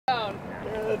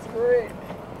That's great.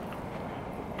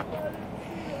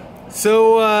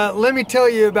 So let me tell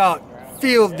you about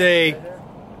Field Day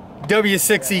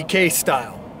W6EK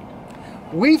style.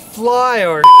 We fly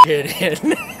our shit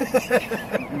in.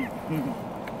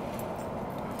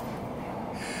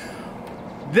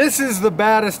 This is the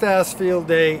baddest ass field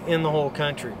day in the whole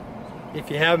country. If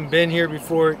you haven't been here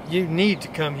before, you need to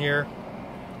come here.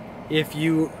 If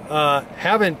you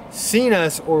haven't seen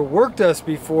us or worked us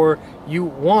before, you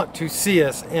want to see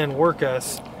us and work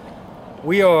us.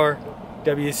 We are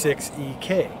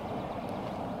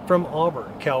W6EK from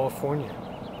Auburn, California.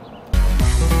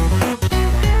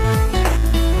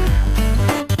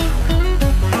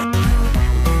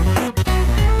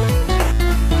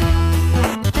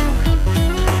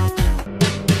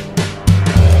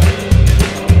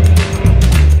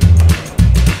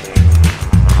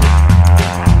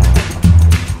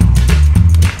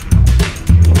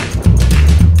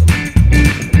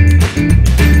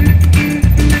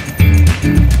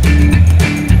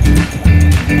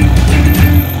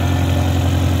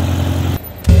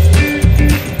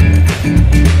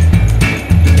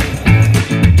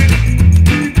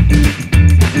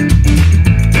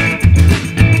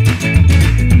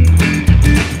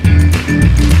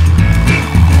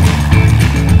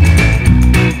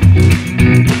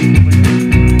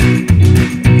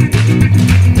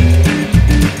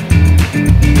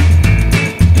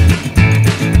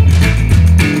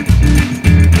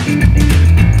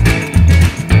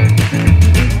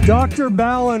 Dr.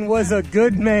 Ballin was a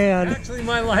good man. Actually,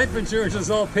 my life insurance is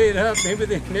all paid up. Maybe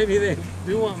they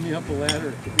do want me up a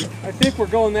ladder. I think we're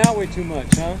going that way too much,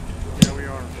 huh? Yeah, we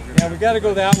are. Yeah, we got to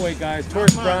go that way, guys,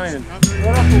 towards Brian.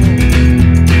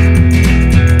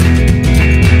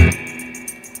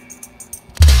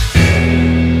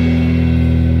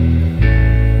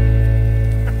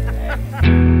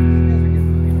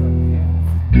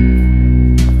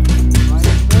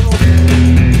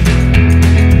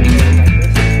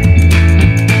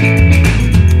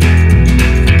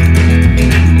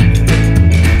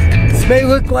 May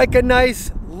look like a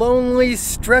nice lonely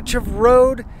stretch of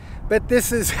road, but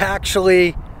this is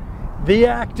actually the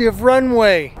active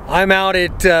runway. I'm out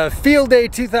at Field Day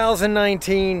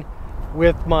 2019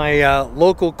 with my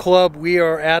local club. We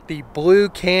are at the Blue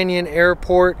Canyon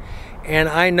Airport, and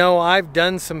I know I've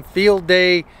done some Field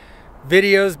Day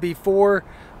videos before,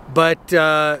 but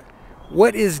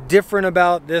what is different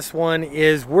about this one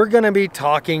is we're going to be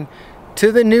talking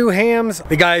to the new hams,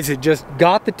 the guys that just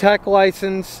got the tech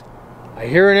license. I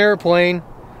hear an airplane.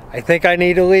 I think I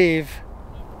need to leave.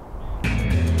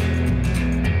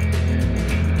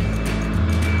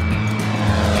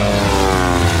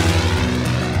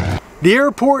 The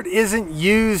airport isn't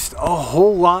used a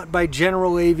whole lot by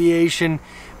general aviation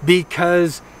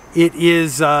because it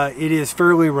is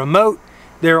fairly remote.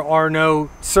 There are no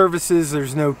services,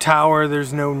 there's no tower,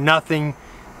 there's no nothing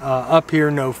up here,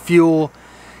 no fuel.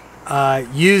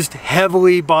 Used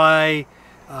heavily by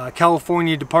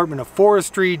California Department of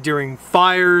Forestry during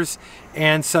fires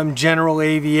and some general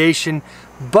aviation,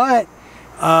 but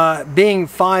being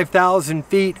 5,000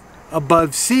 feet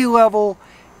above sea level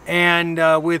and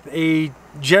with a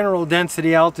general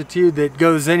density altitude that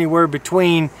goes anywhere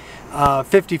between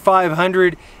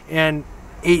 5,500 and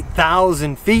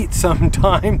 8,000 feet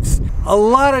sometimes, a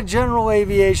lot of general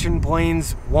aviation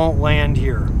planes won't land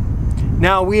here.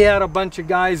 Now, we had a bunch of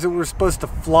guys that were supposed to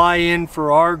fly in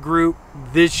for our group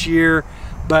this year,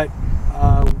 but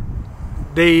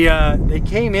they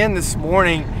came in this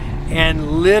morning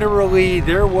and literally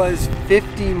there was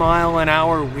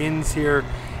 50-mile-an-hour winds here,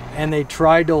 and they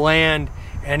tried to land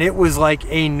and it was like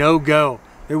a no-go.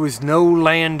 There was no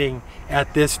landing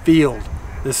at this field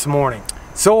this morning.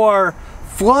 So our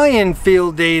fly-in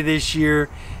field day this year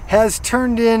has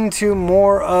turned into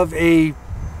more of a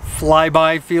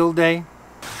flyby field day.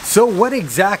 So what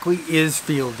exactly is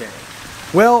field day?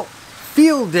 Well,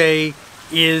 Field Day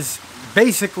is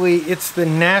basically, it's the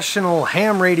national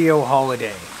ham radio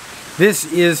holiday.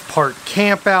 This is part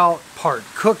camp out, part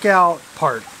cookout,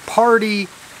 part party,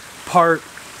 part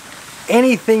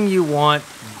anything you want,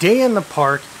 day in the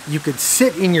park. You could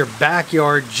sit in your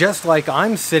backyard just like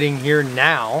I'm sitting here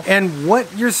now. And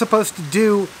what you're supposed to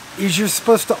do is you're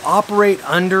supposed to operate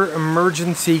under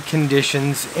emergency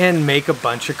conditions and make a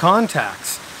bunch of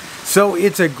contacts. So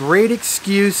it's a great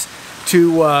excuse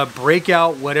to break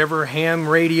out whatever ham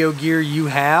radio gear you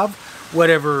have,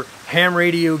 whatever ham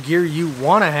radio gear you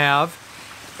want to have,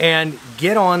 and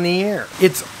get on the air.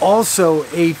 It's also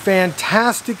a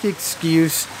fantastic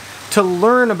excuse to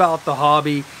learn about the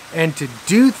hobby and to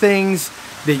do things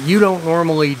that you don't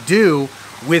normally do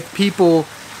with people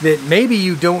that maybe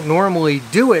you don't normally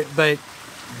do it, but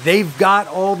they've got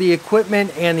all the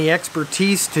equipment and the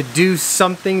expertise to do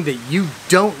something that you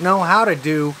don't know how to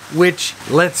do, which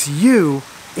lets you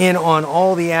in on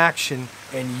all the action,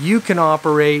 and you can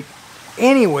operate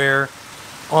anywhere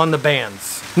on the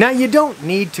bands. Now, you don't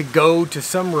need to go to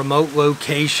some remote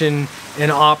location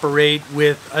and operate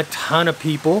with a ton of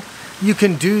people. You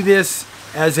can do this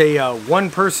as a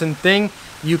one-person thing.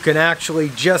 You can actually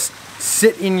just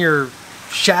sit in your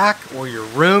shack or your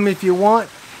room if you want,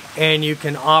 and you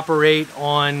can operate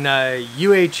on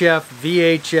UHF,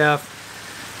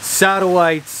 VHF,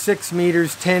 satellites, 6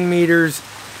 meters, 10 meters,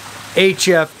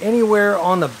 HF, anywhere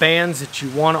on the bands that you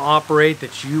want to operate,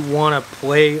 that you want to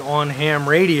play on ham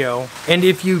radio. And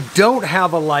if you don't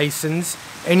have a license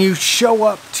and you show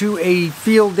up to a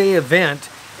field day event,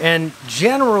 and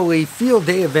generally field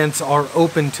day events are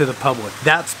open to the public.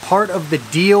 That's part of the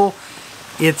deal.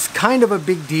 It's kind of a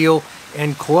big deal,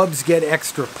 and clubs get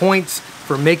extra points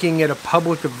for making it a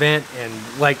public event. And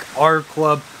like our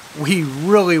club, we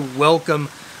really welcome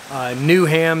new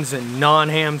hams and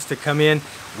non-hams to come in.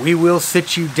 We will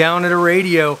sit you down at a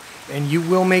radio and you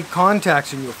will make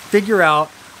contacts and you'll figure out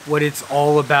what it's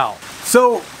all about.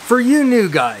 So for you new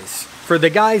guys, for the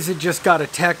guys that just got a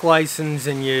tech license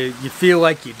and you feel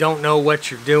like you don't know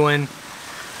what you're doing,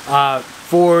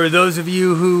 for those of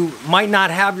you who might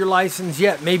not have your license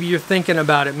yet, maybe you're thinking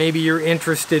about it, maybe you're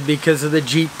interested because of the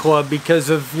Jeep Club, because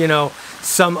of, you know,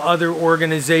 some other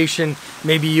organization,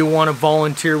 maybe you want to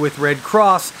volunteer with Red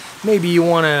Cross, maybe you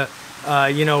want to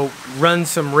you know, run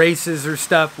some races or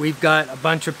stuff. We've got a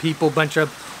bunch of people, bunch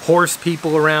of horse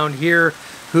people around here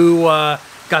who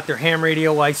got their ham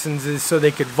radio licenses so they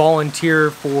could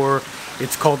volunteer for,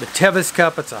 it's called the Tevis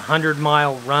Cup. It's a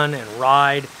 100-mile run and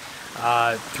ride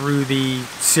through the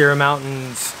Sierra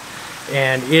Mountains,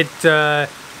 and it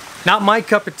not my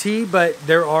cup of tea, but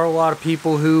there are a lot of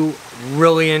people who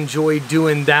really enjoy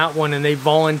doing that one, and they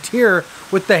volunteer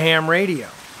with the ham radio.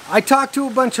 I talked to a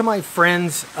bunch of my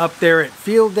friends up there at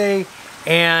Field Day,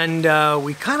 and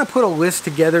we kind of put a list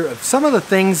together of some of the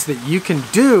things that you can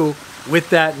do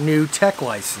with that new tech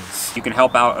license. You can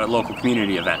help out at local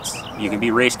community events. You can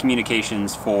be race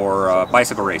communications for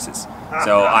bicycle races.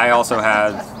 So I also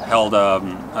have held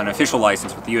an official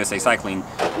license with the USA Cycling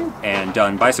and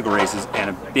done bicycle races,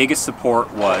 and the biggest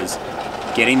support was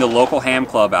getting the local ham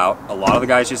club out. A lot of the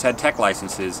guys just had tech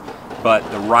licenses, but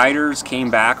the riders came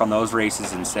back on those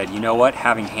races and said, you know what,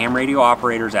 having ham radio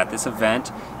operators at this event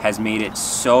has made it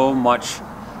so much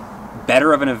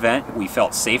better of an event. We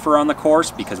felt safer on the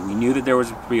course because we knew that there was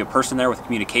to be a person there with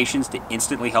communications to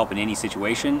instantly help in any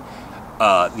situation.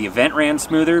 The event ran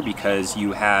smoother because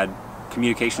you had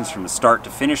communications from the start to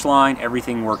finish line.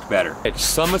 Everything worked better. It's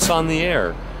summits on the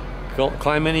air.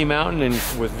 Climb any mountain, and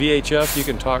with VHF you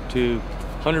can talk to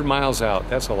 100 miles out.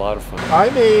 That's a lot of fun. I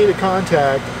made a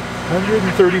contact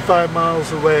 135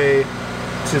 miles away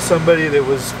to somebody that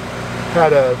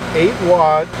had a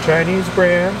 8-watt Chinese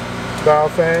brand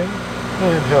Baofeng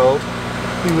handheld.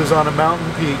 He was on a mountain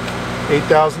peak,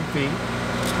 8,000 feet,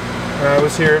 and I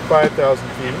was here at 5,000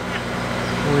 feet,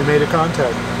 and we made a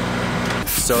contact.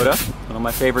 Soda, one of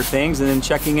my favorite things, and then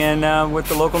checking in with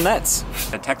the local nets.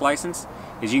 A tech license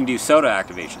is you can do SOTA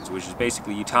activations, which is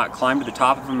basically you climb to the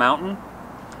top of a mountain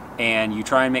and you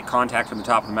try and make contact from the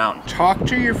top of the mountain. Talk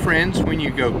to your friends when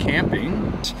you go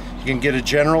camping. You can get a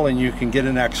general and you can get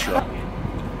an extra.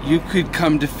 You could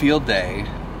come to Field Day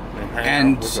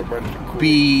and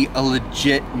be a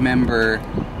legit member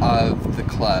of the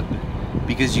club,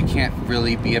 because you can't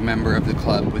really be a member of the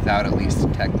club without at least a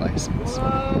tech license.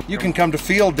 You can come to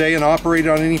Field Day and operate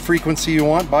on any frequency you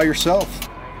want by yourself.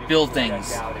 Build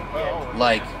things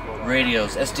like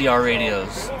radios, SDR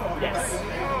radios.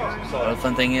 Another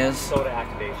fun thing is,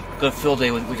 go to Field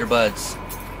Day with your buds.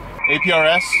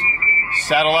 APRS,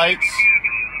 satellites,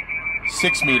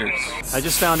 6 meters. I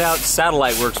just found out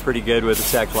satellite works pretty good with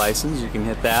a tech license. You can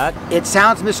hit that. It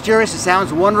sounds mysterious, it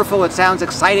sounds wonderful, it sounds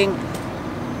exciting.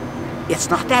 It's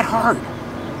not that hard.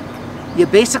 You're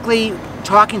basically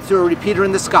talking through a repeater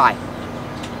in the sky.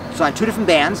 So on 2 different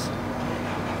bands.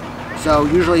 So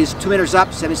usually it's 2 meters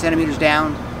up, 70 centimeters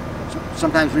down,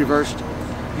 sometimes reversed.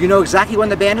 You know exactly when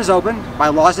the band is open by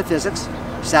laws of physics.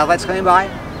 Satellite's coming by,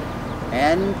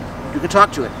 and you can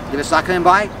talk to it. If it's not coming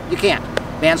by, you can't.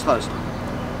 Band's closed.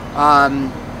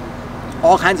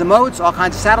 All kinds of modes, all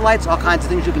kinds of satellites, all kinds of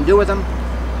things you can do with them.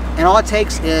 And all it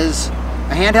takes is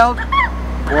a handheld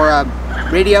or a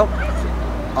radio,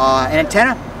 an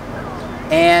antenna,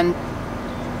 and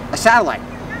a satellite.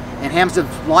 And hams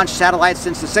have launched satellites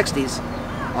since the 60s.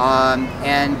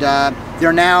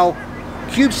 They're now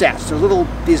CubeSats.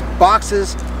 They're these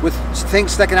boxes with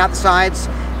things sticking out the sides.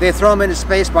 They throw them into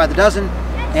space by the dozen,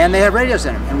 and they have radios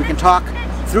in them, and we can talk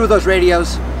through those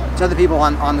radios to other people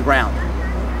on the ground.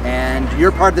 And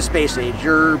you're part of the space age.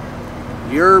 You're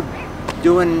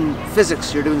doing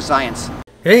physics, you're doing science.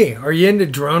 Hey, are you into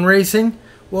drone racing?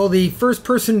 Well, the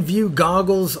first-person view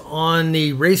goggles on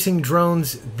the racing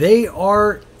drones, they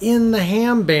are in the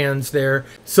ham bands there.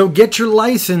 So get your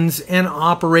license and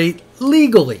operate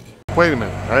legally. Wait a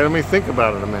minute, all right, let me think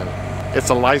about it a minute. It's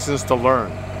a license to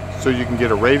learn. So you can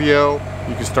get a radio,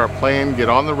 you can start playing, get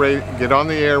on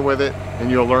the air with it,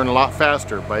 and you'll learn a lot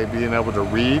faster by being able to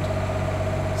read,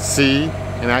 see,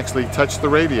 and actually touch the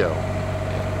radio.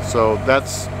 So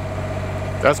that's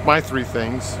my 3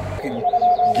 things.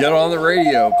 Get on the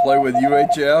radio, play with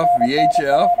UHF,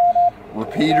 VHF,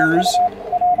 repeaters,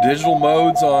 digital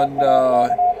modes on,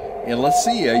 and let's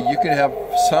see, you can have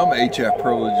some HF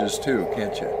privileges too,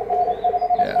 can't you?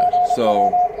 Yeah,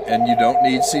 so, and you don't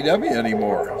need CW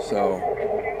anymore, so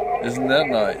isn't that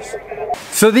nice?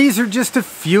 So these are just a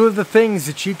few of the things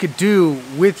that you could do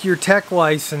with your tech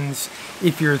license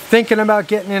if you're thinking about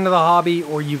getting into the hobby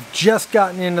or you've just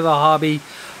gotten into the hobby.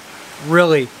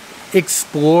 Really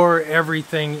explore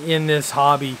everything in this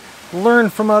hobby. Learn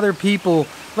from other people,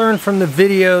 learn from the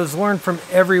videos, learn from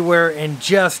everywhere, and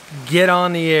just get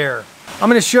on the air. I'm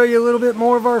going to show you a little bit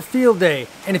more of our field day,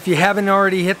 and if you haven't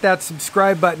already hit that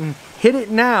subscribe button, hit it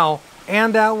now,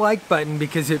 and that like button,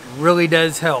 because it really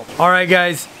does help. Alright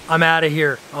guys, I'm out of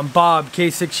here. I'm Bob,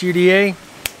 K6UDA,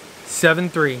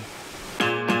 7-3.